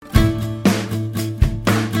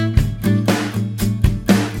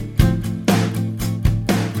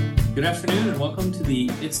Good afternoon and welcome to the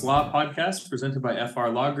It's Law podcast presented by FR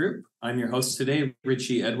Law Group. I'm your host today,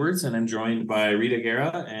 Richie Edwards, and I'm joined by Rita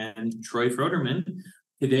Gara and Troy Froderman.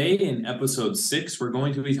 Today in episode 6, we're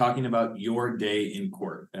going to be talking about your day in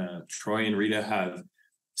court. Troy and Rita have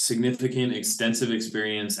significant, extensive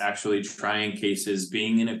experience actually trying cases,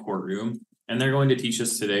 being in a courtroom, and they're going to teach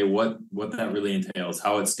us today what that really entails,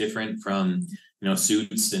 how it's different from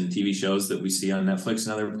Suits and TV shows that we see on Netflix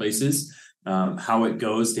and other places. How it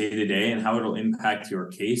goes day to day and how it'll impact your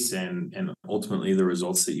case and ultimately the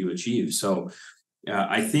results that you achieve. So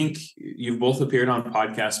I think you've both appeared on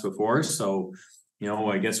podcasts before. So,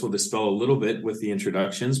 I guess we'll dispel a little bit with the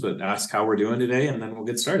introductions, but ask how we're doing today and then we'll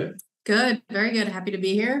get started. Good. Very good. Happy to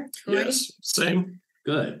be here. Troy? Yes, same.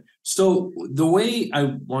 Good. So the way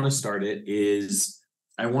I want to start it is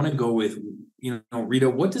I want to go with, Rita,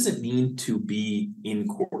 what does it mean to be in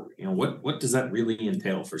court? What does that really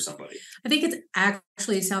entail for somebody? I think it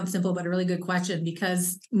actually sounds simple, but a really good question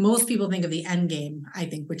because most people think of the end game, I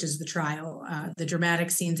think, which is the trial, the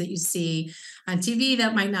dramatic scenes that you see on TV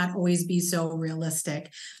that might not always be so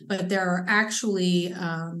realistic. But there are actually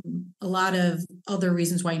a lot of other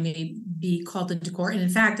reasons why you may be called into court. And in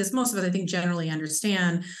fact, as most of us, I think, generally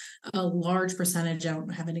understand, a large percentage, I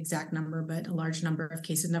don't have an exact number, but a large number of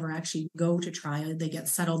cases never actually go to trial. They get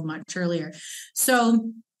settled much earlier.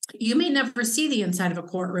 So you may never see the inside of a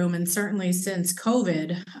courtroom. And certainly since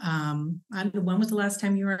COVID, when was the last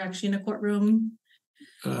time you were actually in a courtroom?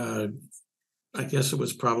 I guess it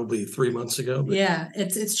was probably 3 months ago. But... Yeah,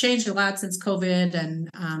 it's changed a lot since COVID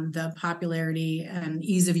and the popularity and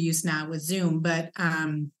ease of use now with Zoom. But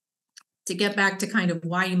to get back to kind of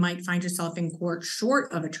why you might find yourself in court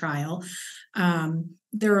short of a trial,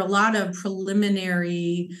 there are a lot of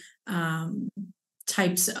preliminary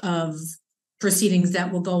types of proceedings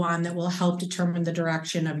that will go on that will help determine the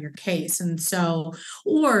direction of your case. And so,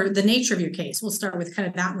 or the nature of your case. We'll start with kind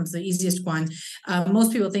of that one's the easiest one.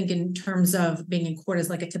 Most people think in terms of being in court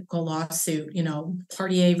as like a typical lawsuit,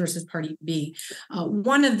 party A versus party B.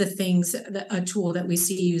 One of the things, a tool that we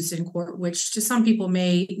see used in court, which to some people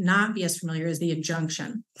may not be as familiar, is the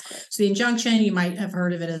injunction. So the injunction, you might have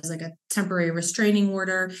heard of it as like a temporary restraining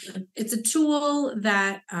order. It's a tool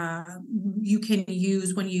that you can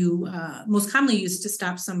use when you most commonly used to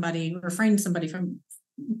stop somebody, refrain somebody from,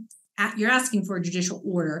 you're asking for a judicial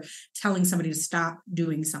order, telling somebody to stop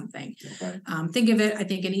doing something. Okay. Think of it, I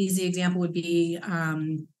think an easy example would be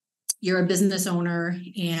you're a business owner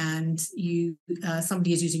and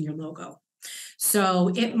somebody is using your logo. So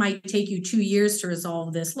it might take you 2 years to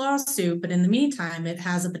resolve this lawsuit, but in the meantime, it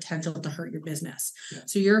has a potential to hurt your business. Yeah.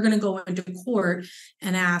 So you're going to go into court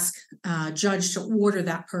and ask a judge to order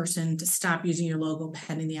that person to stop using your logo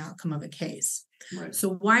pending the outcome of a case. Right.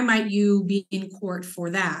 So why might you be in court for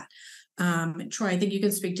that? Troy, I think you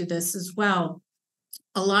can speak to this as well.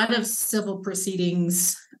 A lot of civil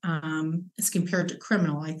proceedings, as compared to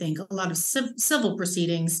criminal, I think a lot of civil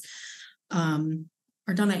proceedings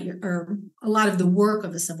are done at or a lot of the work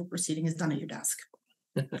of the civil proceeding is done at your desk.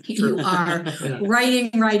 You are writing,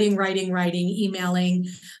 emailing.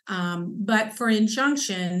 But for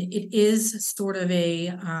injunction, it is sort of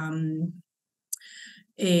a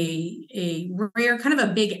rare, kind of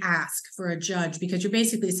a big ask for a judge, because you're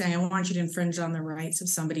basically saying, I want you to infringe on the rights of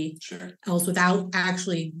somebody else without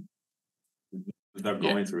actually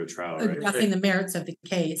going through a trial, addressing the merits of the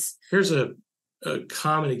case. Here's a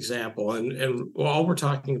common example, and all we're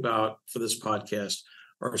talking about for this podcast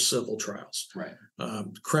are civil trials. Right.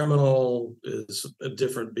 Criminal is a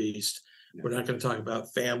different beast. Yeah. We're not going to talk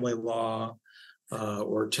about family law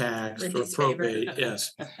or tax or probate.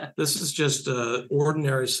 Yes, this is just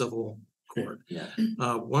ordinary civil court. Yeah.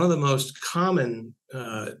 One of the most common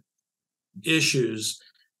issues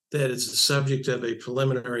that is the subject of a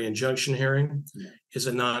preliminary injunction hearing is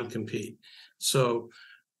a non-compete. So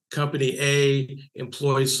Company A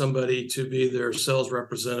employs somebody to be their sales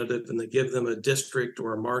representative, and they give them a district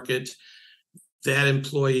or a market. That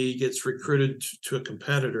employee gets recruited to a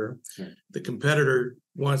competitor. Okay. The competitor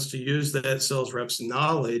wants to use that sales rep's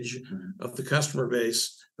knowledge of the customer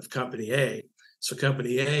base of Company A. So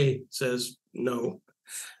Company A says no.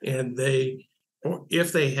 And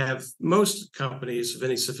if they have, most companies of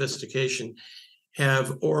any sophistication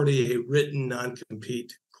have already a written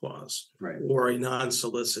non-compete clause, right, or a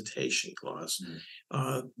non-solicitation clause.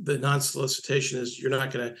 The non-solicitation is you're not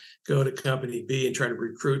going to go to Company B and try to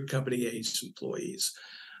recruit Company A's employees.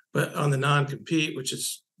 But on the non-compete, which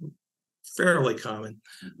is fairly common,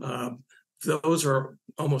 those are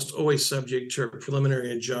almost always subject to a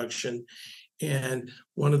preliminary injunction. And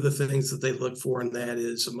one of the things that they look for in that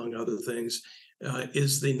is, among other things,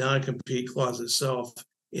 is the non-compete clause itself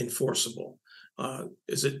enforceable?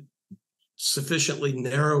 Is it sufficiently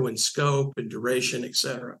narrow in scope and duration, et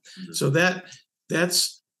cetera? So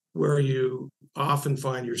that's where you often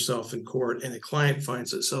find yourself in court, and a client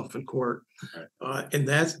finds itself in court. And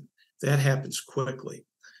that happens quickly,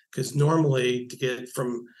 because normally to get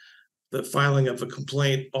from the filing of a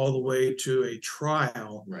complaint all the way to a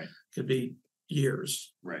trial could be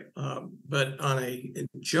years. But on a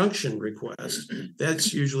injunction request,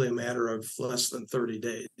 that's usually a matter of less than 30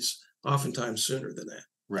 days, oftentimes sooner than that.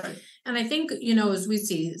 And I think, as we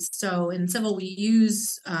see, so in civil, we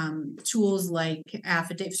use tools like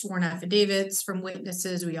sworn affidavits from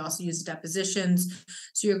witnesses. We also use depositions.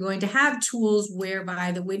 So you're going to have tools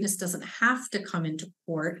whereby the witness doesn't have to come into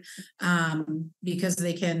court because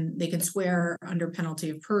they can swear under penalty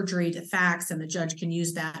of perjury to facts, and the judge can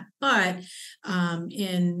use that. But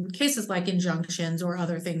in cases like injunctions or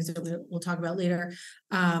other things that we'll talk about later,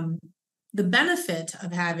 the benefit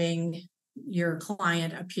of having your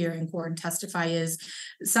client appear in court and testify is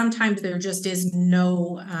sometimes there just is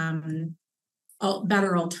no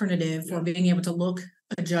better alternative for being able to look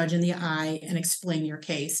a judge in the eye and explain your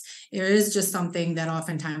case. It is just something that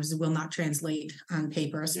oftentimes will not translate on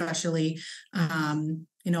paper, especially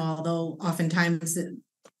although oftentimes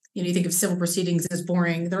you think of civil proceedings as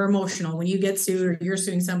boring, they're emotional. When you get sued or you're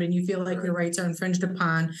suing somebody and you feel like your rights are infringed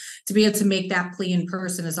upon, to be able to make that plea in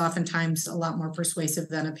person is oftentimes a lot more persuasive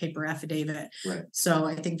than a paper affidavit. So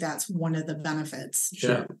I think that's one of the benefits.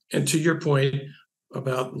 And to your point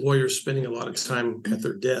about lawyers spending a lot of time at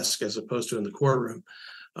their desk as opposed to in the courtroom,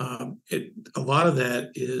 a lot of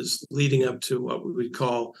that is leading up to what we would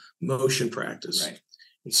call motion practice.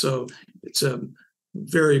 And so it's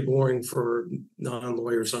very boring for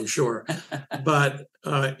non-lawyers, I'm sure, but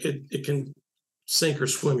it can sink or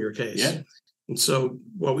swim your case. And so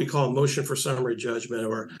what we call a motion for summary judgment,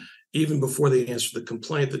 or even before they answer the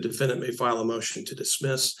complaint, the defendant may file a motion to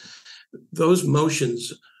dismiss. Those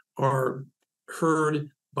motions are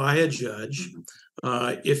heard by a judge.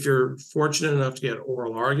 If you're fortunate enough to get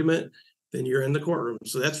oral argument, then you're in the courtroom.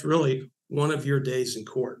 So that's really one of your days in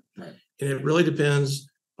court. And it really depends.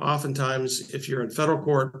 Oftentimes, if you're in federal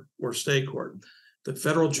court or state court, the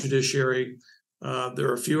federal judiciary,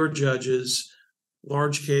 there are fewer judges,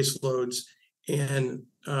 large caseloads, and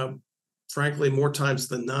frankly, more times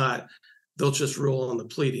than not, they'll just rule on the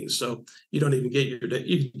pleadings. So you don't even get your day.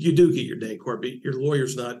 You do get your day in court, but your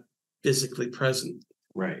lawyer's not physically present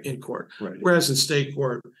in court. Whereas in state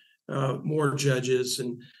court, more judges,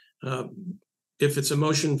 and if it's a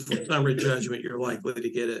motion for summary judgment, you're likely to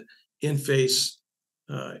get it in-face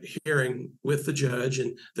hearing with the judge,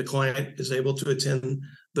 and the client is able to attend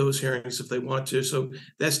those hearings if they want to. So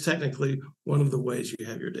that's technically one of the ways you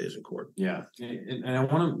have your days in court. And I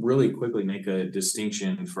want to really quickly make a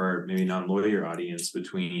distinction for maybe non-lawyer audience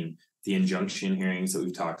between the injunction hearings that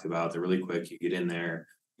we've talked about. They're really quick. You get in there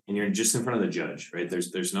and you're just in front of the judge, right?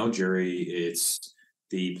 There's no jury. It's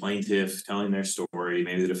the plaintiff telling their story,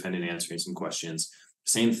 maybe the defendant answering some questions.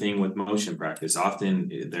 Same thing with motion practice.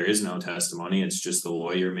 Often there is no testimony. It's just the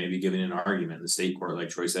lawyer maybe giving an argument in the state court, like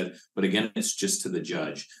Troy said. But again, it's just to the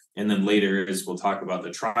judge. And then later, as we'll talk about, the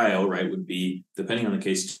trial, would be, depending on the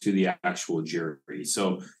case, to the actual jury.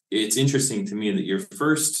 So it's interesting to me that your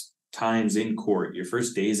first times in court, your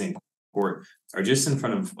first days in court, are just in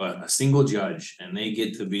front of a single judge, and they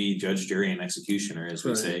get to be judge, jury, and executioner, as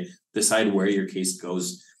we say, decide where your case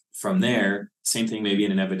goes. From there, same thing maybe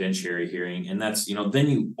in an evidentiary hearing. And that's, then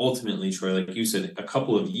you ultimately, Troy, like you said, a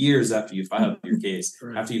couple of years after you filed your case,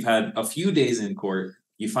 after you've had a few days in court,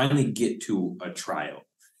 you finally get to a trial.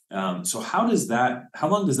 So how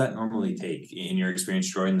long does that normally take in your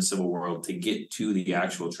experience, Troy, in the civil world, to get to the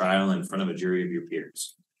actual trial in front of a jury of your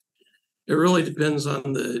peers? It really depends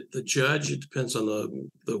on the judge. It depends on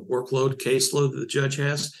the workload, caseload that the judge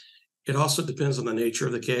has. It also depends on the nature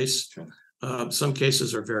of the case. Some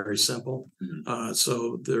cases are very simple,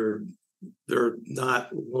 so they're not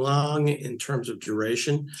long in terms of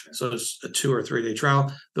duration. So it's a 2 or 3 day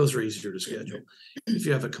trial. Those are easier to schedule. If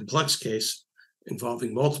you have a complex case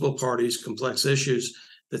involving multiple parties, complex issues,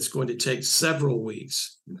 that's going to take several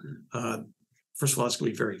weeks. First of all, it's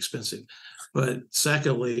going to be very expensive. But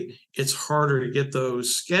secondly, it's harder to get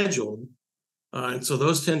those scheduled. And so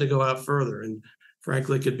those tend to go out further. And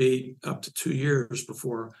frankly, it could be up to 2 years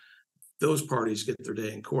before those parties get their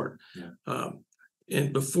day in court.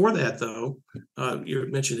 And before that, though, you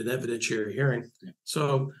mentioned an evidentiary hearing.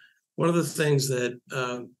 So one of the things that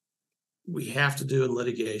we have to do in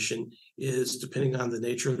litigation is, depending on the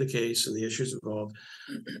nature of the case and the issues involved,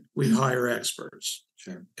 we hire experts.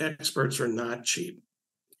 Experts are not cheap.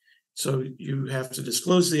 So you have to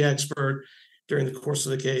disclose the expert. during the course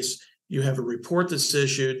of the case, you have a report that's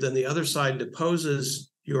issued, then the other side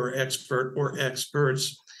deposes your expert or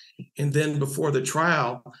experts. And then before the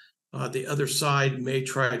trial, the other side may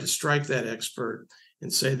try to strike that expert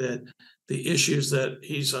and say that the issues that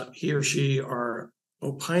he or she are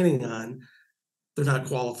opining on, they're not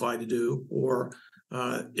qualified to do, or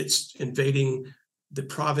it's invading the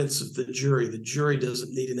province of the jury. The jury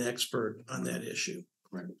doesn't need an expert on that issue,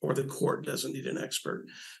 right, or the court doesn't need an expert.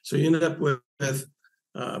 So you end up with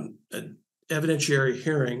an evidentiary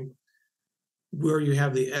hearing where you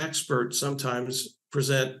have the expert sometimes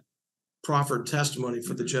present proffered testimony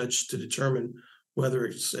for the judge to determine whether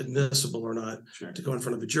it's admissible or not sure, to go in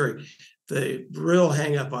front of a jury. The real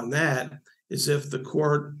hang up on that is if the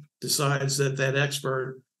court decides that that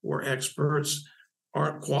expert or experts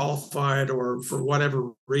aren't qualified, or for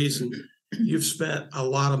whatever reason, you've spent a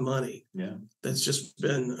lot of money. yeah, That's just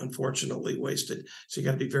been unfortunately wasted. So you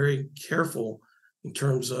got to be very careful in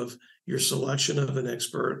terms of your selection of an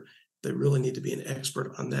expert. They really need to be an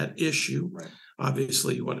expert on that issue. right,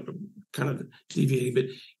 Obviously, you want to kind of deviate, but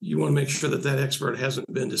you want to make sure that that expert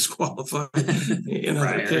hasn't been disqualified in other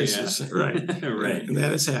Prior, cases, yeah. right? Right. And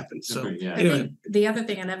that has happened. So Yeah. I anyway, think the other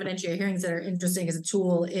thing on evidentiary hearings that are interesting as a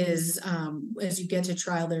tool is, as you get to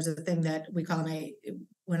trial, there's a thing that we call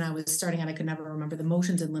when I was starting out, I could never remember the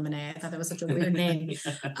motions in limine. I thought that was such a weird name.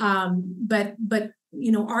 But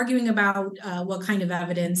arguing about what kind of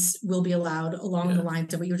evidence will be allowed along the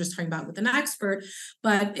lines of what you were just talking about with an expert,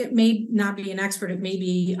 but it may not be an expert. It may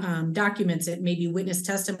be documents. It may be witness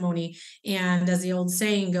testimony. And as the old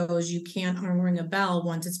saying goes, you can't unring a bell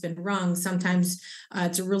once it's been rung. Sometimes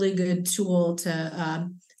it's a really good tool to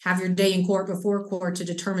have your day in court before court to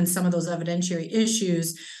determine some of those evidentiary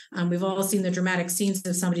issues. We've all seen the dramatic scenes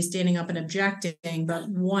of somebody standing up and objecting, but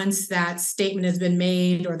once that statement has been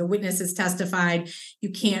made or the witness has testified, you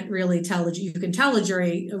can't really tell you can tell a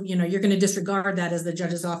jury, you're going to disregard that, as the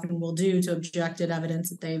judges often will do, to objected evidence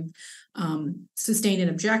that they've sustained an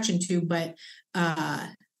objection to, but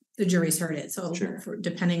the jury's heard it. So Sure.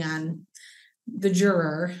 Depending on the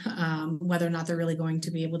juror, whether or not they're really going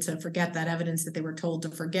to be able to forget that evidence that they were told to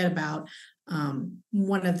forget about.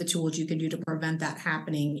 One of the tools you can do to prevent that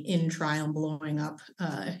happening in trial and blowing up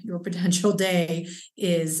your potential day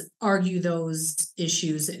is argue those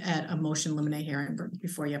issues at a motion limine hearing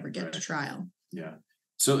before you ever get to trial. Yeah.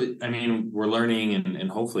 So, I mean, we're learning and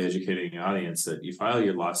hopefully educating the audience that you file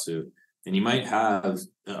your lawsuit and you might have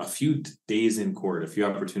a few days in court, a few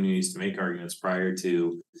opportunities to make arguments prior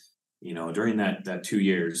to, during that 2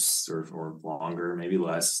 years or longer, maybe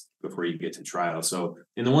less, before you get to trial. So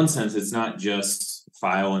in the one sense, it's not just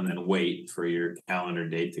file and then wait for your calendar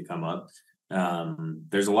date to come up.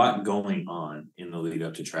 There's a lot going on in the lead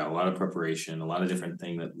up to trial, a lot of preparation, a lot of different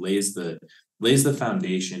things that lays the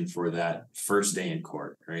foundation for that first day in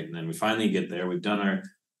court, right? And then we finally get there. We've done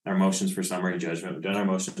our motions for summary judgment. We've done our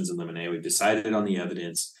motions in limine. We've decided on the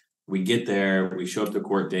evidence. We get there, we show up to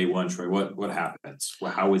court day one. Troy, what happens?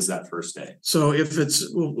 How is that first day? so if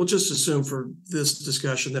we'll just assume for this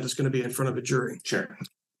discussion that it's going to be in front of a jury. Sure.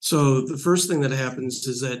 So the first thing that happens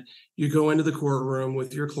is that you go into the courtroom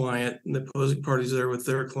with your client, and the opposing parties there with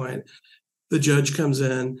their client. The judge comes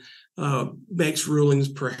in, makes rulings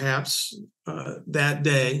perhaps that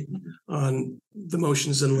day on the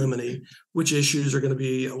motions in limine, which issues are going to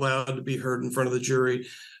be allowed to be heard in front of the jury.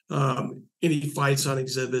 Any fights on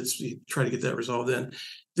exhibits, you try to get that resolved in.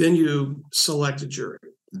 Then you select a jury.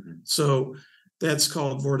 Mm-hmm. So that's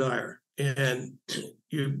called voir dire. And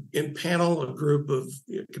you impanel a group of,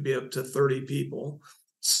 it could be up to 30 people,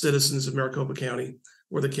 citizens of Maricopa County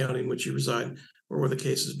or the county in which you reside or where the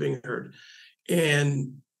case is being heard.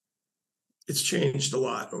 And it's changed a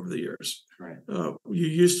lot over the years. Right. You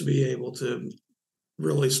used to be able to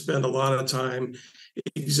really spend a lot of time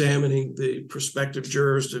examining the prospective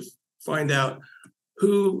jurors to find out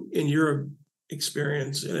who, in your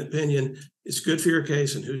experience and opinion, is good for your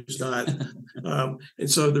case and who's not. And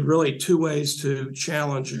so there are really two ways to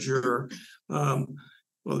challenge a juror. Well,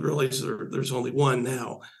 really, there's only one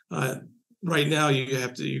now. Right now, you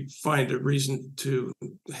have to find a reason to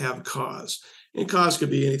have cause. And cause could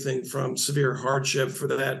be anything from severe hardship for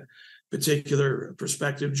that particular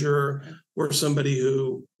prospective juror or somebody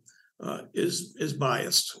who is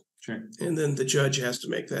biased. Sure. And then the judge has to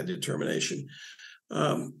make that determination.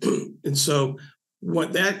 And so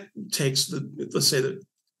what that takes, let's say the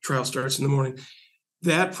trial starts in the morning,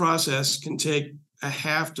 that process can take a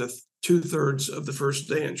half to 2/3 of the first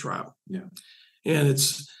day in trial. Yeah. And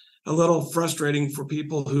it's a little frustrating for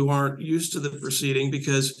people who aren't used to the proceeding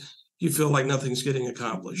because you feel like nothing's getting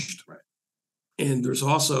accomplished. Right. And there's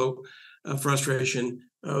also a frustration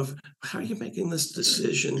of how are you making this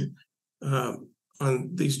decision on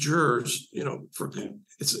these jurors,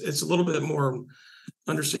 it's a little bit more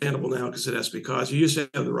understandable now because it has to be cause. You used to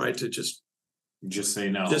have the right to just say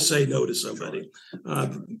no. Just say no to somebody.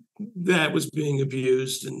 That was being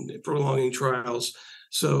abused and prolonging trials.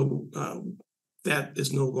 So that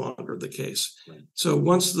is no longer the case. Right. So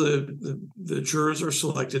once the jurors are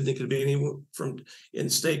selected, it can be anywhere from, in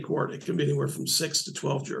state court, it can be anywhere from 6 to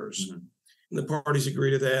 12 jurors. Mm-hmm. And the parties agree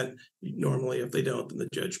to that. Normally, if they don't, then the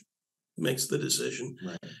judge makes the decision.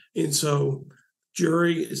 Right. And so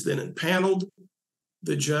jury is then impaneled.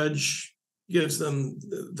 The judge gives them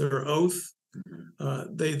their oath.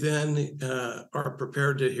 Mm-hmm. They then are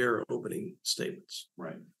prepared to hear opening statements.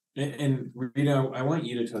 Right. And Rita, I want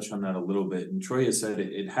you to touch on that a little bit. And Troy has said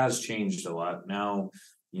it has changed a lot. Now,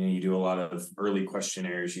 you do a lot of early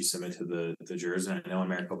questionnaires you submit to the jurors. And I know in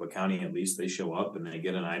Maricopa County, at least, they show up and they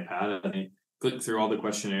get an iPad and they click through all the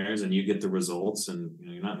questionnaires and you get the results, and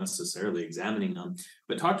you're not necessarily examining them.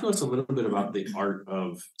 But talk to us a little bit about the art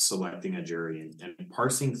of selecting a jury and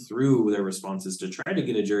parsing through their responses to try to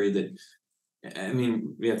get a jury that, I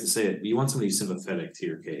mean, we have to say it, you want somebody sympathetic to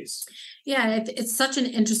your case. Yeah, it's such an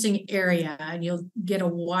interesting area, and you'll get a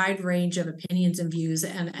wide range of opinions and views.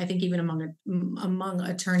 And I think even among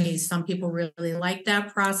attorneys, some people really like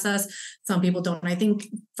that process. Some people don't. I think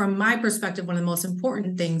from my perspective, one of the most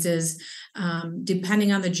important things is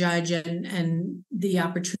depending on the judge and the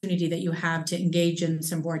opportunity that you have to engage in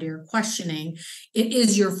some voir dire questioning, it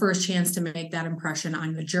is your first chance to make that impression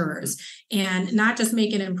on the jurors, and not just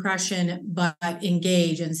make an impression, but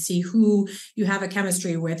engage and see who you have a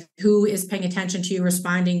chemistry with, who is paying attention to you,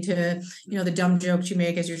 responding to, the dumb jokes you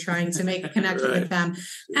make as you're trying to make a connection with them,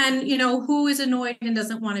 and, who is annoyed and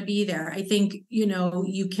doesn't want to be there. I think,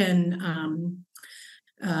 you can,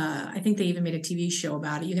 I think they even made a TV show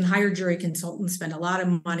about it. You can hire jury consultants, spend a lot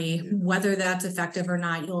of money, whether that's effective or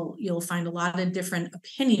not. You'll find a lot of different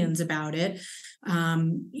opinions about it.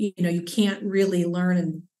 You can't really learn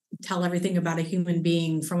and tell everything about a human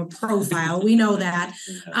being from a profile. We know that.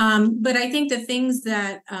 But I think the things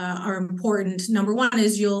that are important, number one,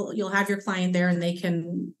 is you'll have your client there and they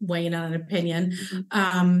can weigh in on an opinion.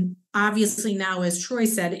 Obviously now, as Troy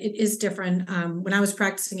said, it is different. When I was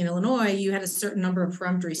practicing in Illinois, you had a certain number of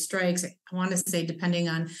peremptory strikes. I want to say, depending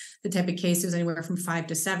on the type of case, it was anywhere from 5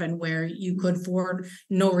 to 7, where you could, for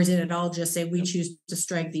no reason at all, just say, we choose to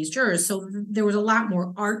strike these jurors. So there was a lot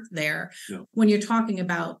more art there. When you're talking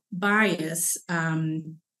about bias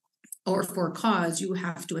or for cause, you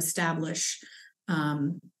have to establish,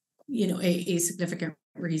 a significant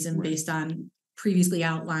reason based on previously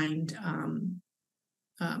outlined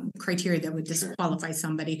criteria that would disqualify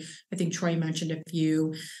somebody. I think Troy mentioned a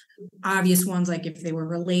few obvious ones, like if they were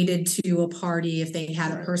related to a party, if they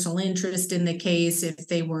had a personal interest in the case, if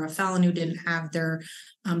they were a felon who didn't have their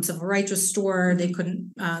civil rights restored, they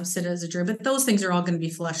couldn't sit as a juror. But those things are all going to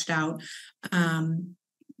be fleshed out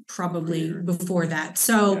probably before that.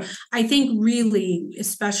 So I think really,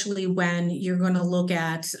 especially when you're going to look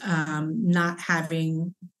at not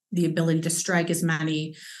having the ability to strike as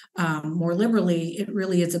many more liberally, it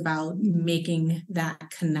really is about making that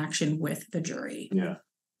connection with the jury.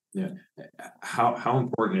 Yeah. How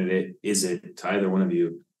important is it to either one of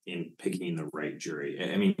you in picking the right jury?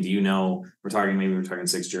 I mean, do you know, we're talking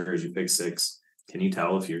 6 jurors, you pick 6. Can you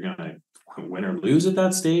tell if you're gonna win or lose at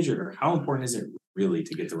that stage, or how important is it really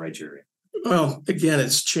to get the right jury? Well, again,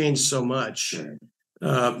 it's changed so much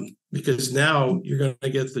because now you're going to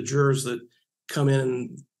get the jurors that come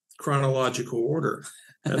in chronological order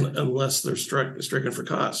unless they're stricken for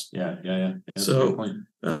cause. Yeah. So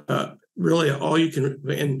really all you can,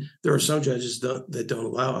 and there are some judges that don't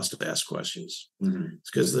allow us to ask questions.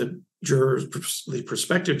 It's because the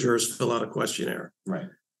prospective jurors fill out a questionnaire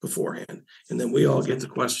beforehand, and then we all get the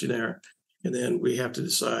questionnaire, and then we have to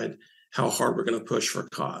decide how hard we're going to push for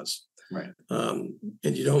cause. And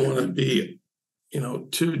you don't want to be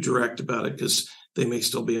too direct about it, because they may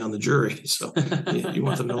still be on the jury. So you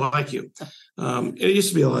want them to like you. It used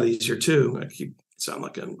to be a lot easier too. I sound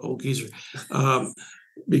like an old geezer,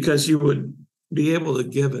 because you would be able to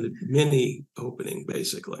give a mini opening,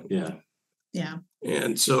 basically. Yeah.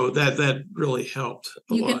 And so that really helped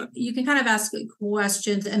a lot. You can kind of ask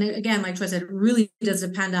questions. And again, like Troy said, it really does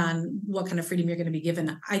depend on what kind of freedom you're going to be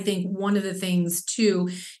given. I think one of the things too,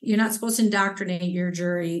 you're not supposed to indoctrinate your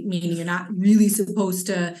jury, meaning you're not really supposed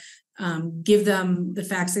to give them the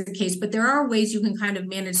facts of the case, but there are ways you can kind of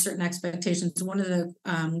manage certain expectations. One of the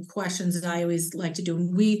questions that I always like to do,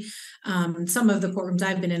 and some of the courtrooms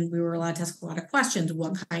I've been in, we were allowed to ask a lot of questions.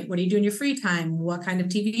 What do you do in your free time? What kind of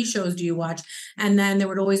TV shows do you watch? And And then there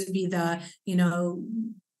would always be the,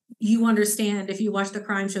 you understand, if you watch the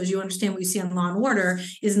crime shows, you understand what you see on Law and Order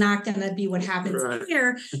is not going to be what happens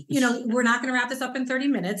here. We're not going to wrap this up in 30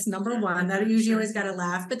 minutes. Number one, that usually always got to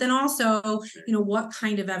laugh. But then also, what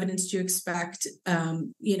kind of evidence do you expect,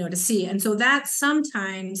 to see? And so that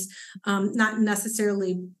sometimes not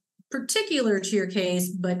necessarily particular to your case,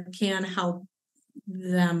 but can help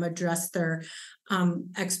them address their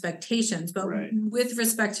expectations. But with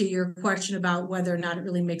respect to your question about whether or not it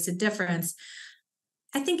really makes a difference,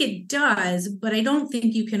 I think it does, but I don't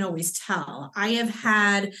think you can always tell. I have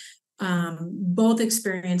had both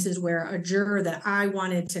experiences where a juror that I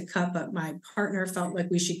wanted to cut, but my partner felt like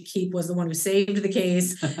we should keep, was the one who saved the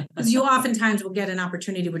case. Because you oftentimes will get an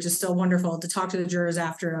opportunity, which is so wonderful, to talk to the jurors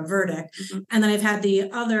after a verdict. And then I've had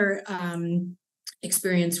the other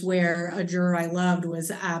experience where a juror I loved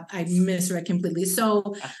was I misread completely.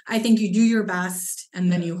 So I think you do your best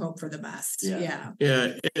and then you hope for the best. Yeah.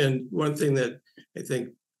 And one thing that I think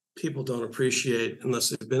people don't appreciate unless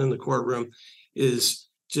they've been in the courtroom is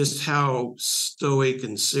just how stoic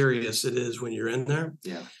and serious it is when you're in there.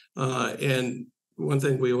 And one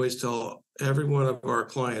thing we always tell every one of our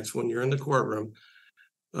clients when you're in the courtroom,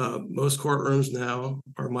 most courtrooms now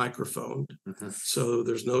are microphoned. So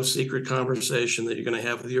there's no secret conversation that you're going to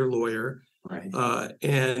have with your lawyer.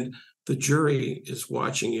 And the jury is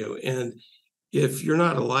watching you. And if you're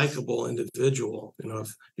not a likable individual,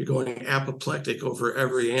 if you're going apoplectic over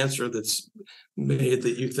every answer that's made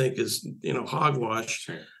that you think is, hogwash,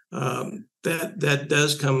 that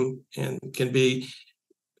does come and can be,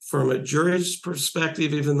 from a jury's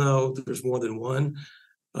perspective, even though there's more than one,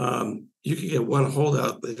 you can get one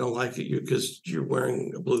holdout. They don't like you because you're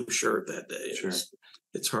wearing a blue shirt that day.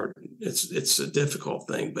 It's hard. It's a difficult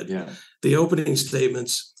thing, but the opening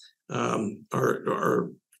statements are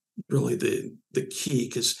really the key,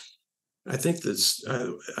 because I think this, I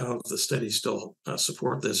don't know if the studies still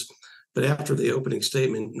support this, but after the opening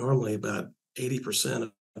statement, normally about 80%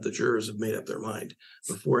 of the jurors have made up their mind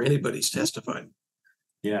before anybody's testified.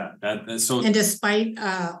 That's so. And despite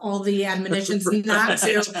all the admonitions not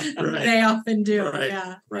to, they often do.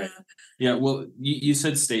 Well, you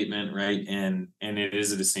said statement, right? And it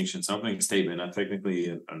is a distinction. It's opening statement, not technically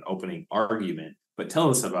an opening argument. But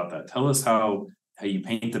tell us about that. Tell us how you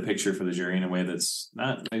paint the picture for the jury in a way that's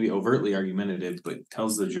not maybe overtly argumentative, but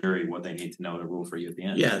tells the jury what they need to know to rule for you at the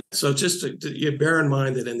end. So just you bear in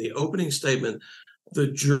mind that in the opening statement, the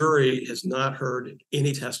jury has not heard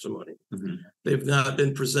any testimony. They've not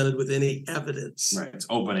been presented with any evidence. It's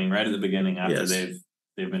opening right at the beginning after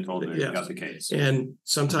they've been told they've got the case. And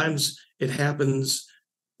sometimes it happens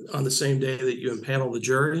on the same day that you impanel the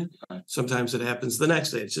jury. Sometimes it happens the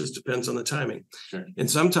next day. It just depends on the timing. And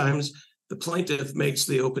sometimes the plaintiff makes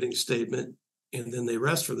the opening statement and then they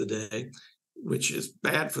rest for the day, which is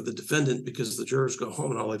bad for the defendant because the jurors go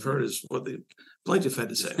home and all they've heard is what the plaintiff had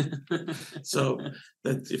to say. So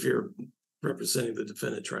that if you're representing the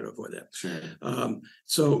defendant, try to avoid that.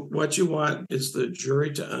 So what you want is the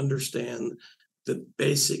jury to understand the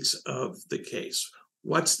basics of the case.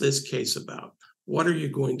 What's this case about? What are you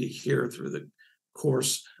going to hear through the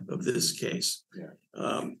course of this case?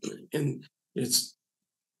 And it's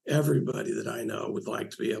everybody that I know would like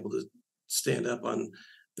to be able to stand up on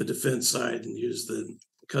the defense side and use the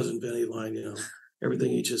Cousin Vinny line, everything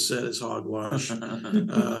he just said is hogwash.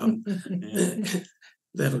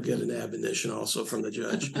 That'll get an admonition also from the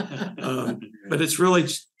judge. But it's really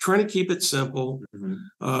trying to keep it simple.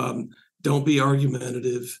 Don't be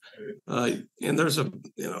argumentative. And there's a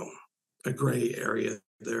gray area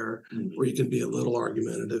there where you can be a little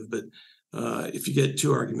argumentative, but if you get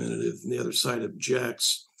too argumentative and the other side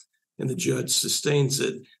objects and the judge sustains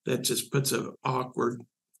it, that just puts an awkward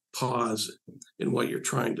pause in what you're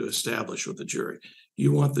trying to establish with the jury.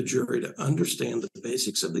 You want the jury to understand the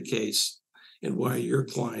basics of the case and why your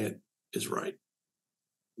client is right.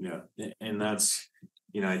 And that's,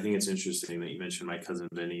 I think it's interesting that you mentioned My Cousin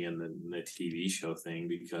Vinny and the TV show thing,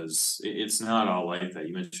 because it's not all like that.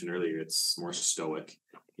 You mentioned earlier, it's more stoic.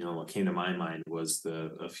 What came to my mind was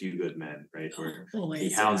A Few Good Men, right? Where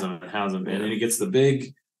he hounds him, and then he gets the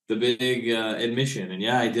big admission. And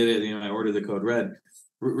I did it. I ordered the code red.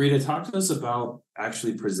 Rita, talk to us about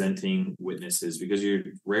actually presenting witnesses, because you're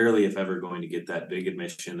rarely, if ever, going to get that big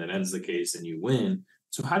admission that ends the case and you win.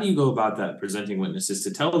 So how do you go about that, presenting witnesses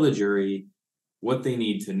to tell the jury what they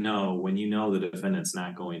need to know when the defendant's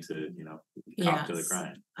not going to, cop to the Yes.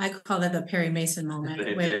 crime. I call that the Perry Mason moment,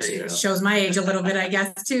 There which you go. shows my age a little bit, I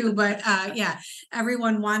guess, too. But yeah,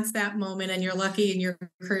 everyone wants that moment, and you're lucky in your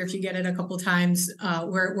career if you get it a couple times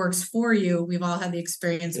where it works for you. We've all had the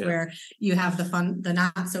experience where you have the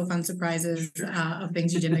not so fun surprises of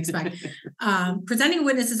things you didn't expect. Presenting a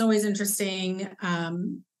witness is always interesting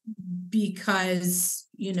because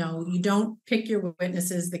you don't pick your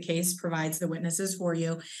witnesses. The case provides the witnesses for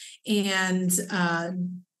you, and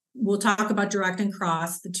we'll talk about direct and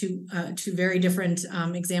cross, the two very different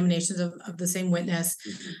examinations of the same witness.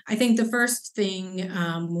 I think the first thing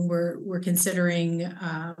when we're considering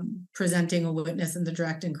presenting a witness in the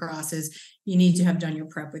direct and cross is you need to have done your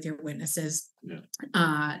prep with your witnesses.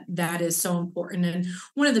 That is so important. And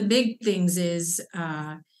one of the big things is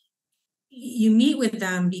you meet with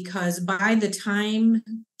them because by the time,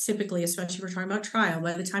 typically, especially if we're talking about trial,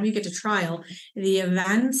 by the time you get to trial, the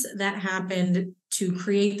events that happened to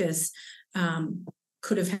create this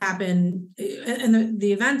could have happened, and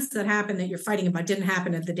the events that happened that you're fighting about didn't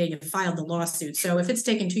happen at the day you filed the lawsuit. So if it's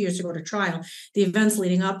taken 2 years to go to trial, the events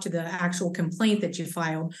leading up to the actual complaint that you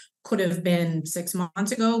filed could have been 6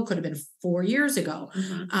 months ago, could have been 4 years ago,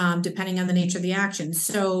 depending on the nature of the action.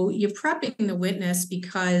 So you're prepping the witness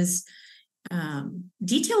because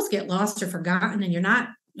details get lost or forgotten, and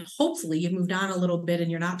hopefully you've moved on a little bit and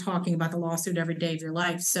you're not talking about the lawsuit every day of your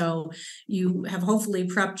life. So you have hopefully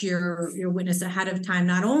prepped your witness ahead of time,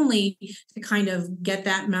 not only to kind of get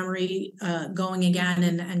that memory going again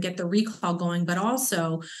and get the recall going, but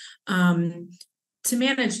also to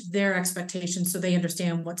manage their expectations so they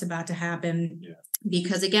understand what's about to happen.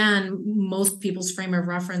 Because again, most people's frame of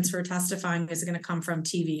reference for testifying is going to come from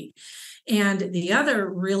TV. And the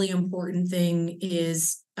other really important thing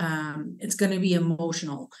is it's going to be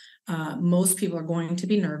emotional. Most people are going to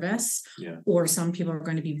be nervous, or some people are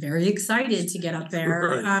going to be very excited to get up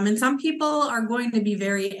there. And some people are going to be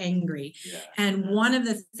very angry. And one of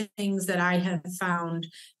the things that I have found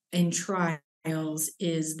in trials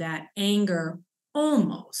is that anger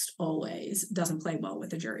almost always doesn't play well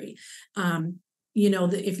with the jury.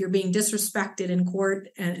 If you're being disrespected in court,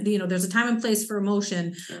 and there's a time and place for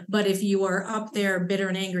emotion, but if you are up there bitter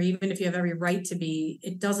and angry, even if you have every right to be,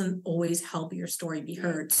 it doesn't always help your story be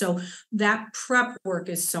heard. So that prep work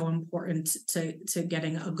is so important to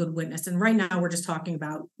getting a good witness. And right now we're just talking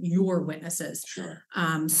about your witnesses.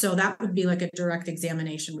 So that would be like a direct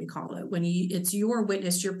examination, we call it. When it's your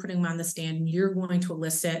witness, you're putting them on the stand, and you're going to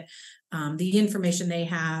elicit the information they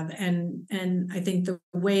have. And I think the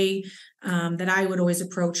way that I would always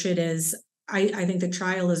approach it is, I think the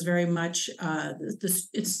trial is very much,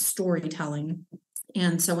 it's storytelling.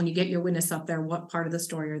 And so when you get your witness up there, what part of the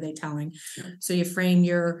story are they telling? So you frame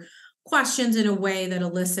your questions in a way that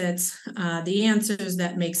elicits the answers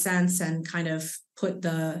that make sense, and kind of put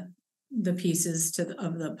the pieces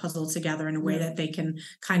of the puzzle together in a way that they can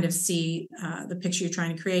kind of see the picture you're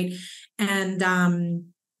trying to create. And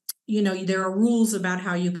there are rules about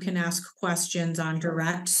how you can ask questions on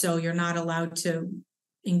direct. So you're not allowed to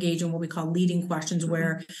engage in what we call leading questions,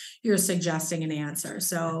 where you're suggesting an answer.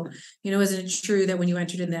 So, isn't it true that when you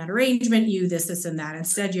entered in that arrangement, you this, and that?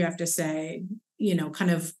 Instead, you have to say,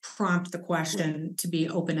 kind of prompt the question to be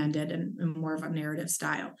open-ended and more of a narrative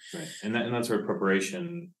style. And that's where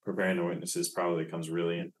preparing the witnesses probably comes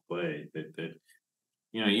really into play. That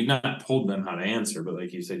you've not told them how to answer, but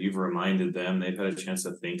like you said, you've reminded them, they've had a chance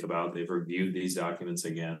to think about, they've reviewed these documents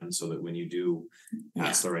again, so that when you do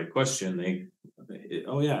ask the right question, they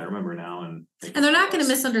I remember now. And they're not going to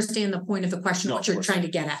misunderstand the point of the question, what you're trying to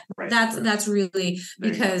get at. That's really,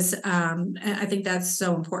 because I think that's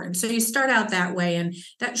so important. So you start out that way, and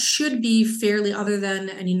that should be fairly, other than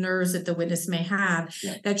any nerves that the witness may have,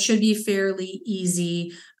 that should be fairly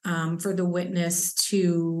easy for the witness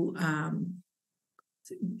to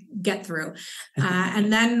get through.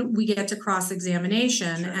 And then we get to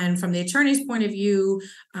cross-examination. And from the attorney's point of view,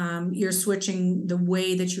 you're switching the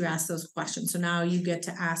way that you ask those questions. So now you get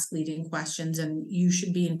to ask leading questions, and you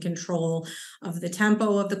should be in control of the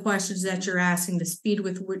tempo of the questions that you're asking, the speed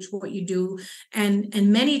with which what you do. And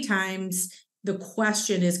many times the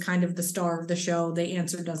question is kind of the star of the show. The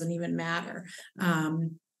answer doesn't even matter.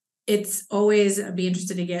 It's always, I'd be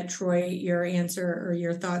interested to get, Troy, your answer or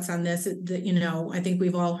your thoughts on this. I think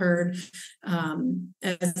we've all heard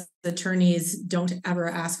as attorneys, don't ever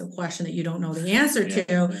ask a question that you don't know the answer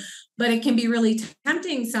to, but it can be really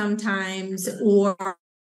tempting sometimes, or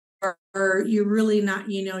you're really not,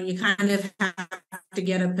 you kind of have to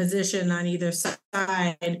get a position on either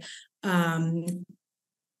side.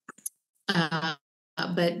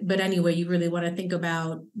 But anyway, you really want to think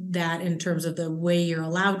about that in terms of the way you're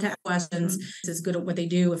allowed to ask questions. This is good at what they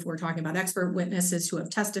do. If we're talking about expert witnesses who have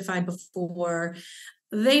testified before,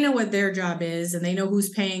 they know what their job is and they know who's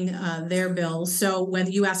paying their bill. So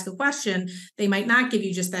when you ask a question, they might not give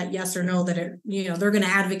you just that yes or no that they're going to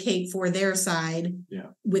advocate for their side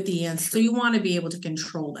with the answer. So you want to be able to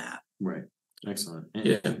control that. Right. Excellent.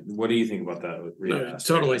 Yeah. What do you think about that with Rita? No,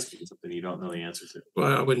 totally. Something you don't know the answer to.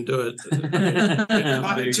 Well, I wouldn't do it.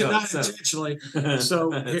 Not intentionally.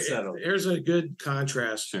 So here's a good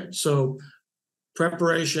contrast. Sure. So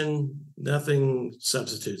preparation, nothing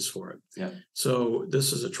substitutes for it. Yeah. So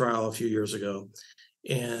this is a trial a few years ago,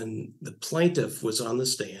 and the plaintiff was on the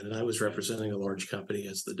stand, and I was representing a large company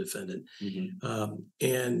as the defendant. Mm-hmm.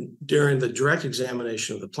 And during the direct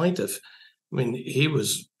examination of the plaintiff, I mean, he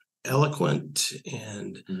was eloquent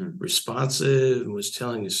and responsive and was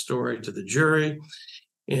telling his story to the jury.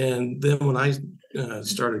 And then when I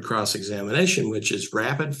started cross-examination, which is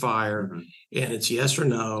rapid fire and it's yes or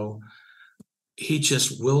no, he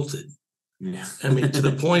just wilted. Yeah. I mean, to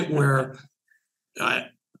the point where I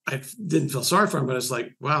didn't feel sorry for him, but it's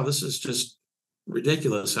like, wow, this is just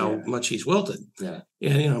ridiculous how much he's wilted. Yeah.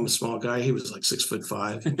 And, I'm a small guy. He was like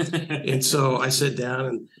 6'5". And so I sat down,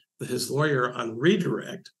 and his lawyer on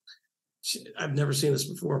redirect, I've never seen this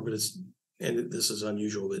before, but this is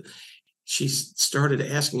unusual, but she started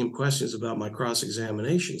asking him questions about my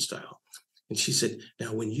cross-examination style. And she said,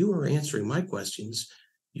 now, when you were answering my questions,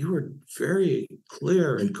 you were very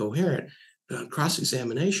clear and coherent, but on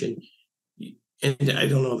cross-examination, and I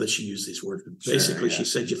don't know that she used these words, but basically she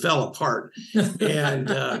said, you fell apart.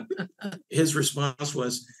 And his response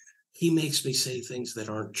was, he makes me say things that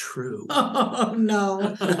aren't true. Oh,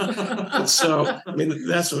 no. So, I mean,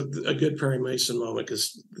 that's a good Perry Mason moment,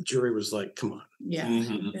 because the jury was like, come on.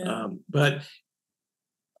 Yeah. But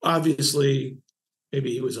obviously,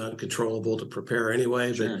 maybe he was uncontrollable to prepare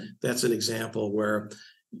anyway, but that's an example where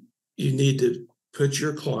you need to put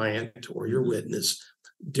your client or your witness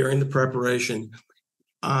during the preparation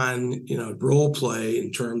on, role play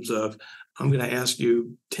in terms of, I'm going to ask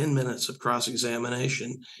you 10 minutes of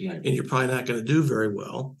cross-examination, and you're probably not going to do very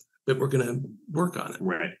well, but we're going to work on it.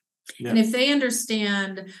 Right. Yeah. And if they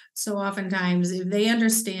understand, so oftentimes, if they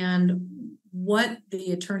understand what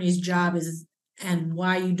the attorney's job is and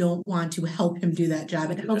why you don't want to help him do that job,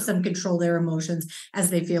 it helps them control their emotions as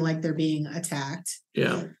they feel like they're being attacked.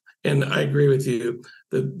 Yeah. And I agree with you.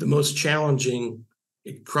 The most challenging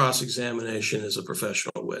cross-examination is a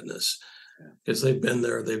professional witness, because they've been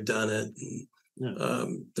there, they've done it,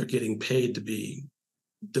 and they're getting paid to be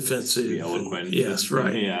defensive, be eloquent. Yes,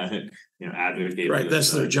 right. Yeah, advocate. Right,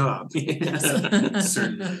 that's their job.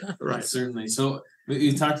 Certainly. Right. Certainly. So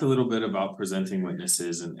you talked a little bit about presenting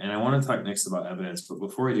witnesses, and I want to talk next about evidence. But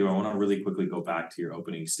before I do, I want to really quickly go back to your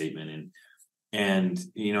opening statement. And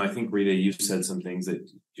I think, Rita, you said some things that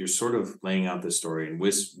you're sort of laying out the story and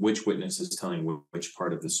which witness is telling which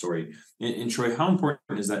part of the story. And Troy, how important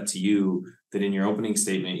is that to you that in your opening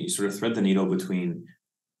statement, you sort of thread the needle between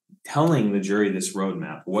telling the jury this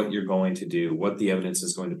roadmap, what you're going to do, what the evidence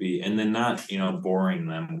is going to be, and then not, boring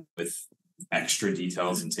them with extra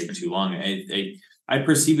details and take too long. I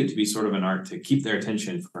perceive it to be sort of an art to keep their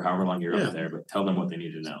attention for however long you're up there, but tell them what they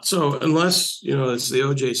need to know. So unless, it's the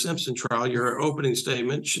O.J. Simpson trial, your opening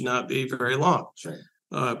statement should not be very long. Sure.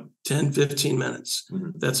 10, 15 minutes.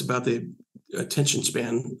 That's about the attention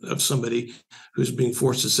span of somebody who's being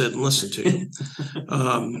forced to sit and listen to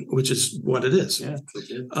you, which is what it is. Yeah.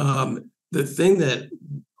 The thing that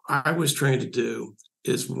I was trained to do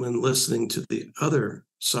is, when listening to the other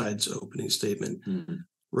side's opening statement,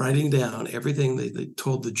 writing down everything they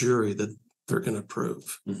told the jury that they're going to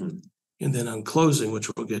prove. And then on closing, which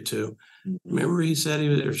we'll get to, remember he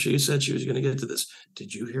said she said she was going to get to this.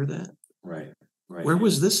 Did you hear that? Right. Where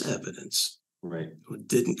was this evidence? Right. It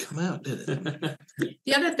didn't come out, did it?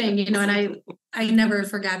 The other thing, and I never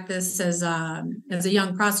forgot this as a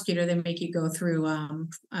young prosecutor, they make you go through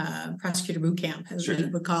prosecutor boot camp, as they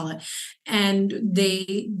would call it. And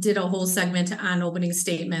they did a whole segment on opening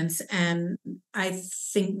statements. And I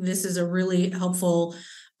think this is a really helpful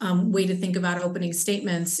way to think about opening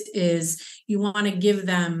statements, is you want to give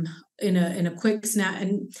them in a quick snap,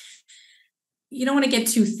 and you don't want to get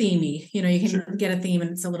too themey. You can get a theme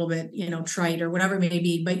and it's a little bit, trite or whatever it may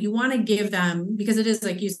be, but you want to give them, because it is,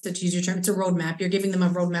 like you said, to use your term, it's a roadmap. You're giving them a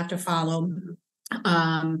roadmap to follow.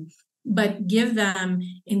 But give them,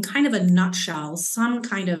 in kind of a nutshell, some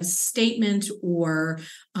kind of statement or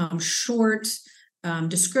short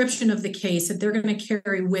description of the case that they're going to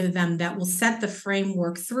carry with them that will set the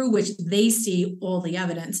framework through which they see all the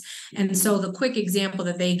evidence. And so the quick example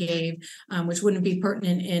that they gave, which wouldn't be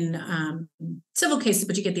pertinent in civil cases,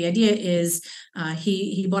 but you get the idea, is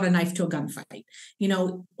he bought a knife to a gunfight. You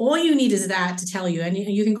know, all you need is that to tell you, and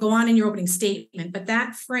you can go on in your opening statement, but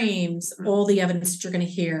that frames all the evidence that you're going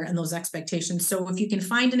to hear and those expectations. So if you can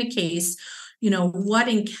find in a case, you know, what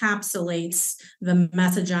encapsulates the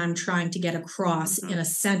message I'm trying to get across in a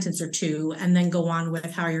sentence or two, and then go on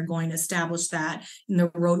with how you're going to establish that in the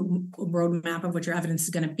roadmap of what your evidence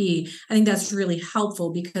is going to be. I think that's really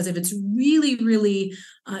helpful, because if it's really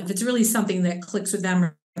something that clicks with them,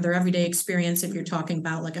 or their everyday experience, if you're talking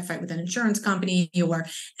about like a fight with an insurance company, or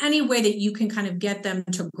any way that you can kind of get them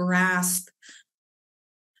to grasp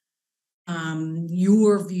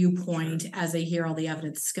your viewpoint as they hear all the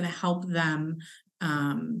evidence, it's going to help them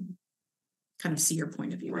kind of see your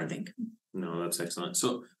point of view, right. I think. No, that's excellent.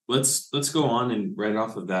 So let's go on, and right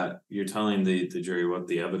off of that, you're telling the jury what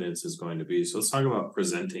the evidence is going to be. So let's talk about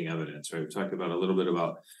presenting evidence, right? We talked about a little bit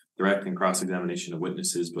about direct and cross-examination of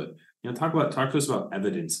witnesses, but talk to us about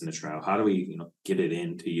evidence in the trial. How do we get it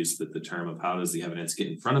in, to use the term of how does the evidence get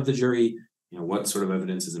in front of the jury? What sort of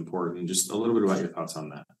evidence is important? Just a little bit about your thoughts on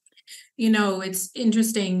that. It's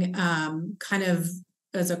interesting, kind of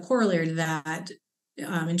as a corollary to that,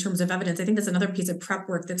 in terms of evidence, I think that's another piece of prep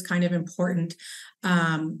work that's kind of important.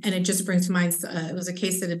 And it just brings to mind, it was a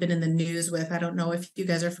case that had been in the news with, I don't know if you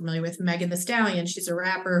guys are familiar with Megan Thee Stallion. She's a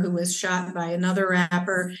rapper who was shot by another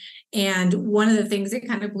rapper. And one of the things that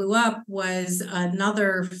kind of blew up was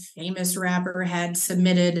another famous rapper had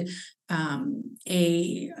submitted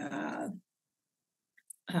a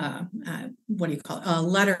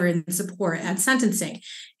letter in support at sentencing,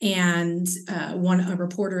 and a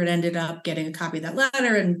reporter had ended up getting a copy of that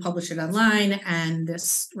letter and published it online, and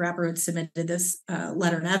this rapper had submitted this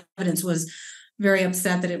letter and evidence, was very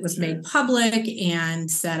upset that it was made public, and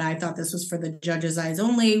said, I thought this was for the judge's eyes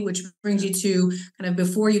only, which brings you to kind of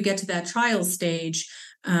before you get to that trial stage,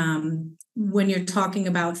 when you're talking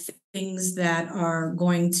about things that are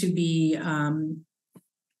going to be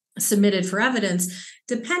submitted for evidence,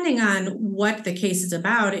 depending on what the case is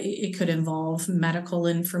about, it could involve medical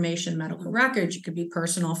information, medical records, it could be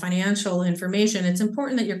personal financial information. It's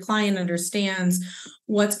important that your client understands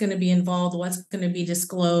what's going to be involved, what's going to be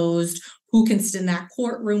disclosed, who can sit in that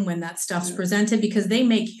courtroom when that stuff's presented, because they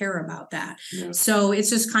may care about that. So it's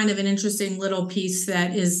just kind of an interesting little piece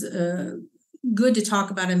that is good to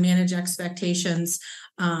talk about and manage expectations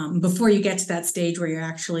before you get to that stage where you're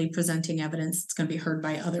actually presenting evidence. It's going to be heard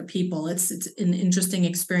by other people. It's an interesting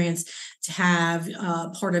experience to have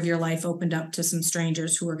part of your life opened up to some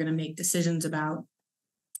strangers who are going to make decisions about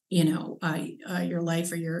your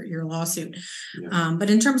life or your lawsuit.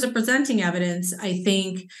 But in terms of presenting evidence, I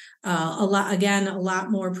think a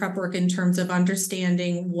lot more prep work in terms of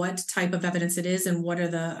understanding what type of evidence it is and what are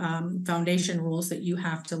the foundation rules that you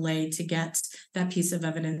have to lay to get that piece of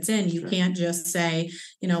evidence in. You can't just say,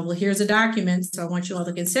 well, here's a document, so I want you all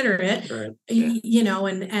to consider it. Right.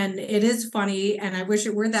 And it is funny, and I wish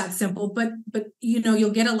it were that simple, but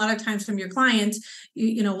you'll get a lot of times from your clients,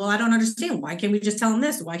 well, I don't understand. Why can't we just tell them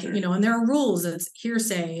this? Why can't, and there are rules. It's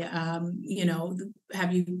hearsay.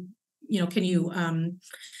 Have you, can you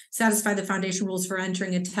satisfy the foundation rules for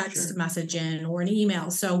entering a text message in or an email?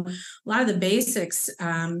 So a lot of the basics,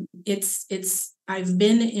 I've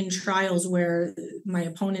been in trials where my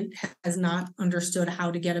opponent has not understood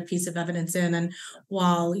how to get a piece of evidence in. And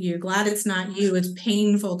while you're glad it's not you, it's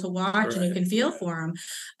painful to watch, and you can feel for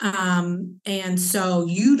them. And so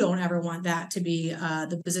you don't ever want that to be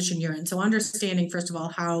the position you're in. So understanding, first of all,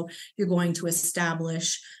 how you're going to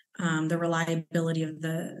establish the reliability of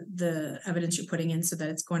the evidence you're putting in so that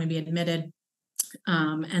it's going to be admitted.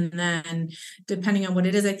 And then depending on what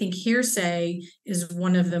it is, I think hearsay is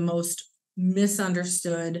one of the most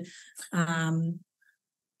misunderstood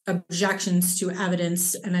objections to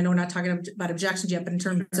evidence. And I know we're not talking about objections yet, but in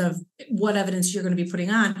terms of what evidence you're going to be putting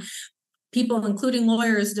on, people, including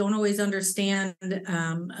lawyers, don't always understand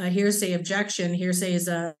a hearsay objection. Hearsay is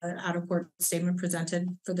a out-of-court statement presented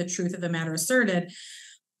for the truth of the matter asserted.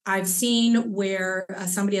 I've seen where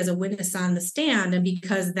somebody has a witness on the stand, and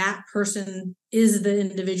because that person is the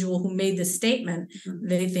individual who made the statement,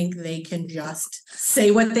 they think they can just say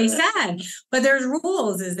what they said. But there's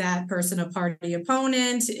rules. Is that person a party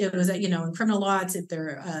opponent? It was, in criminal law, it's if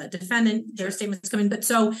they're a defendant, their statements come in. But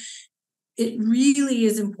so it really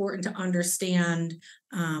is important to understand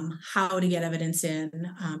how to get evidence in,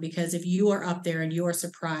 because if you are up there and you are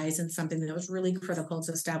surprised and something that was really critical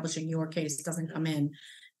to establishing your case doesn't come in,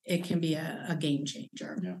 it can be a game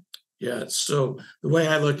changer. Yeah, so the way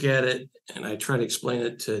I look at it, and I try to explain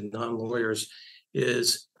it to non-lawyers,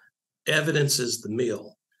 is evidence is the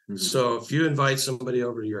meal. Mhm. So if you invite somebody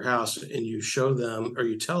over to your house and you show them, or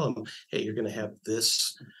you tell them, hey, you're going to have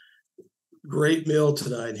this great meal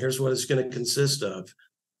tonight, and here's what it's going to consist of,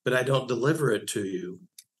 but I don't deliver it to you,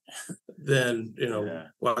 then, Yeah.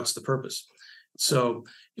 what's the purpose? So,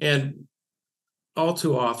 and all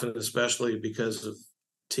too often, especially because of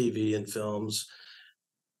TV and films,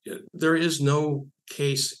 there is no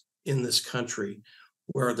case in this country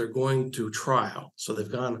where they're going to trial. So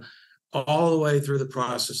they've gone all the way through the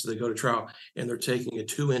process. They go to trial and they're taking a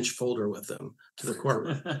 2-inch folder with them to the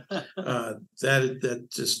courtroom. That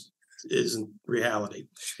just isn't reality.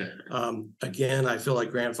 Sure. Again, I feel like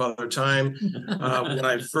grandfather time. When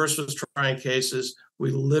I first was trying cases, we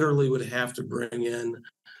literally would have to bring in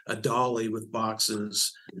a dolly with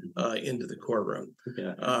boxes into the courtroom.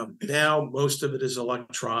 Yeah. Now, most of it is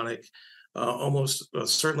electronic.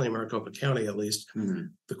 Certainly in Maricopa County, at least, Mhm.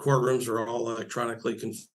 the courtrooms are all electronically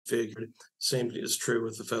configured. Same is true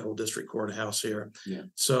with the federal district courthouse here. Yeah.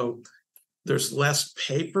 So there's less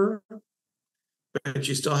paper, but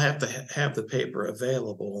you still have to have the paper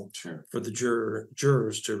available Sure. for the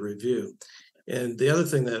jurors to review. And the other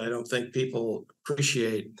thing that I don't think people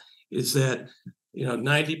appreciate is that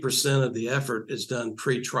 90% of the effort is done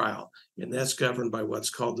pre-trial, and that's governed by what's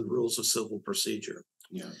called the rules of civil procedure.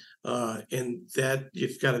 Yeah. And that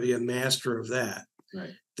you've got to be a master of that.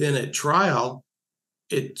 Right. Then at trial,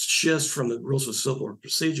 it shifts from the rules of civil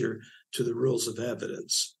procedure to the rules of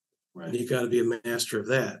evidence. And Right. you've got to be a master of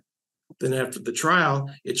that. Then after the trial,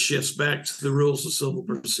 it shifts back to the rules of civil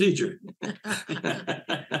procedure.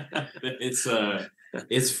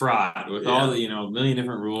 It's fraught with all the million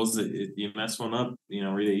different rules that you mess one up.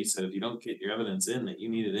 Rita, you said if you don't get your evidence in that you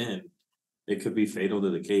need it in, it could be fatal to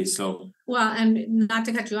the case. So Well, and not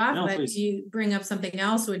to cut you off, No, but please. you bring up something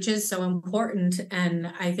else which is so important, and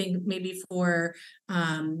I think maybe for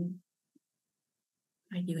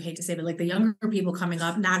I do hate to say, but like the younger people coming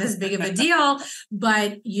up, not as big of a deal,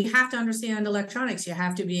 but you have to understand electronics. You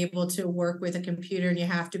have to be able to work with a computer, and you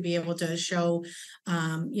have to be able to show,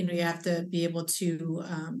 you have to be able to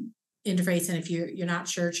interface. And if you're not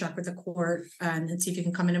sure, check with the court and see if you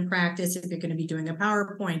can come in and practice. If you're going to be doing a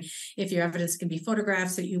PowerPoint, if your evidence can be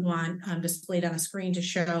photographs that you want displayed on a screen to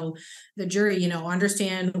show the jury,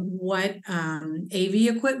 understand what AV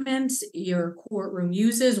equipment your courtroom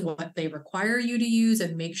uses, what they require you to use,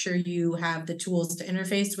 and make sure you have the tools to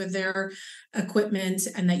interface with their equipment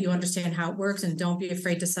and that you understand how it works. And don't be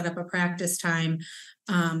afraid to set up a practice time.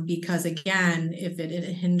 Because again, if it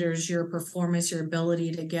hinders your performance, your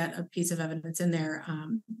ability to get a piece of evidence in there,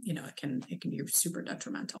 it can be super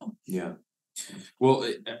detrimental. yeah. Well,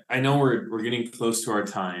 I know we're getting close to our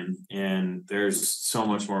time, and there's so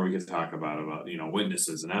much more we could talk about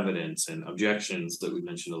witnesses and evidence and objections that we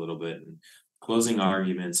mentioned a little bit, and closing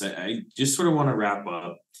arguments. I just sort of want to wrap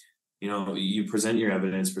up. You present your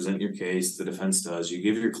evidence, present your case, the defense does, you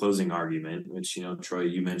give your closing argument, which, Troy,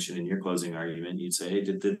 you mentioned in your closing argument, you'd say, hey,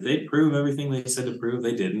 did they prove everything they said to prove?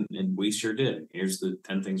 They didn't, and we sure did. Here's the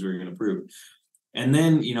 10 things we're going to prove. And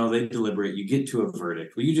then, they deliberate, you get to a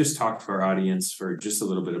verdict. Will you just talk to our audience for just a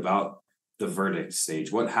little bit about the verdict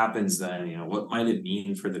stage? What happens then? What might it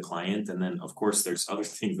mean for the client? And then, of course, there's other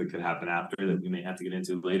things that could happen after that we may have to get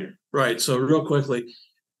into later. Right. So real quickly,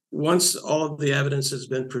 once all of the evidence has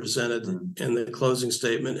been presented and the closing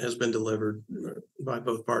statement has been delivered by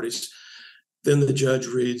both parties, then the judge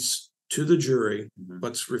reads to the jury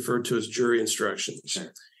what's referred to as jury instructions.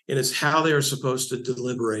 Sure. And it's how they are supposed to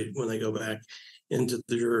deliberate when they go back into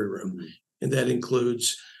the jury room. And that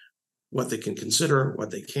includes what they can consider,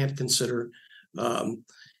 what they can't consider. And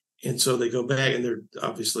so they go back, and they're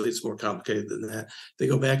obviously it's more complicated than that. They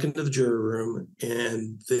go back into the jury room,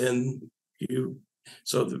 and then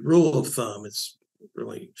so the rule of thumb, it's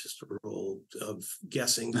really just a rule of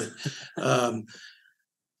guessing. But,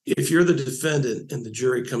 if you're the defendant and the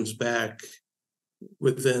jury comes back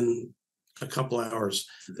within a couple hours,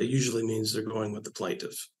 that usually means they're going with the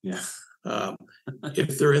plaintiff. Yeah.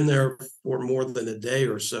 If they're in there for more than a day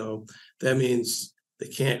or so, that means they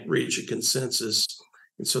can't reach a consensus.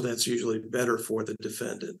 And so that's usually better for the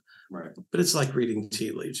defendant. Right. But it's like reading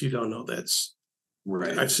tea leaves. You don't know that's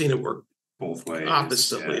right. I've seen it work both ways.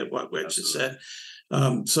 Oppositely of what Rich has said.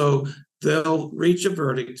 So they'll reach a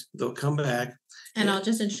verdict, they'll come back. And I'll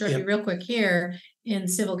just instruct you real quick here. In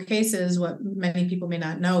civil cases, what many people may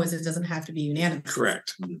not know is it doesn't have to be unanimous.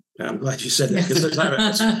 Correct. I'm glad you said that, because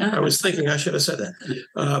I was thinking I should have said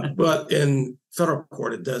that. But in federal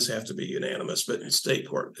court, it does have to be unanimous, but in state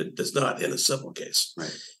court, it does not in a civil case.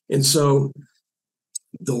 Right. And so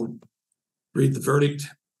they'll read the verdict,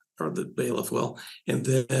 or the bailiff will, and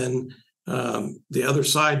then the other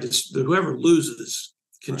side, whoever loses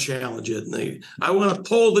can challenge it, and I want to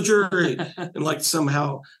poll the jury, and like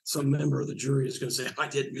somehow some member of the jury is going to say, I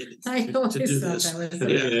didn't get I to always do thought this.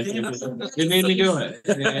 that was. You made me do it.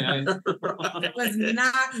 Yeah. It was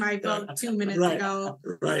not my vote 2 minutes Right. ago.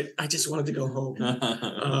 Right, I just wanted to go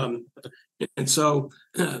home. And so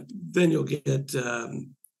then you'll get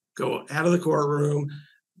go out of the courtroom.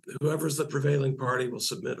 Whoever's the prevailing party will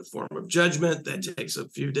submit a form of judgment. That takes a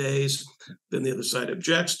few days. Then the other side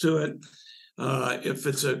objects to it. If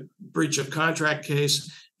it's a breach of contract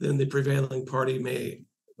case, then the prevailing party may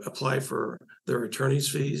apply for their attorney's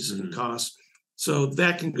fees and costs. So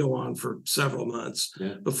that can go on for several months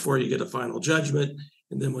before you get a final judgment.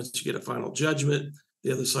 And then once you get a final judgment,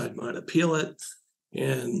 the other side might appeal it.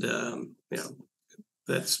 And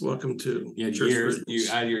that's welcome to years. You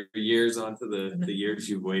add your years onto the years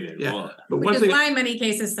you've waited. Yeah. Well, But Which one is thing, why many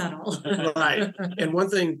cases settle. right? And one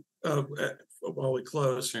thing while we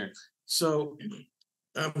close. sure. So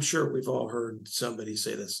I'm sure we've all heard somebody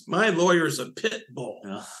say this. My lawyer's a pit bull.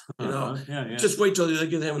 Yeah. Just wait till they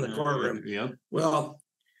get him in the courtroom. Yep. Well,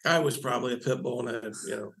 I was probably a pit bull when I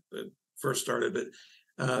first started,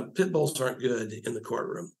 but pit bulls aren't good in the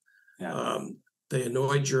courtroom. Yeah. They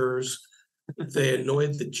annoy jurors. They annoy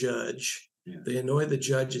the judge. Yeah. They annoy the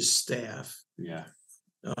judge's staff. Yeah.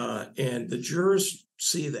 And the jurors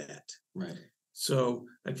see that. Right. So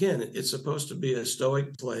again, it's supposed to be a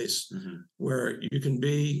stoic place where you can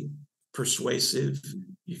be persuasive,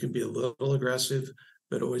 you can be a little aggressive,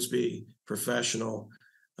 but always be professional.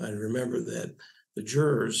 And remember that the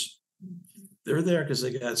jurors, they're there because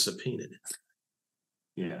they got subpoenaed.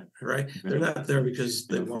 Yeah. Right? They're not there because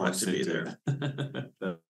they want to be there.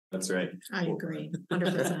 That's right. I agree,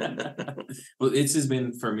 100%. Well, this has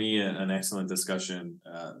been for me an excellent discussion,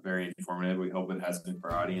 very informative. We hope it has been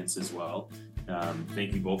for our audience as well.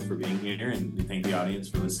 Thank you both for being here, and we thank the audience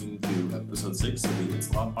for listening to episode 6 of the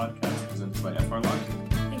It's Law podcast presented by FR Law.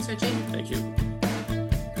 Thanks, Richie. Thank you.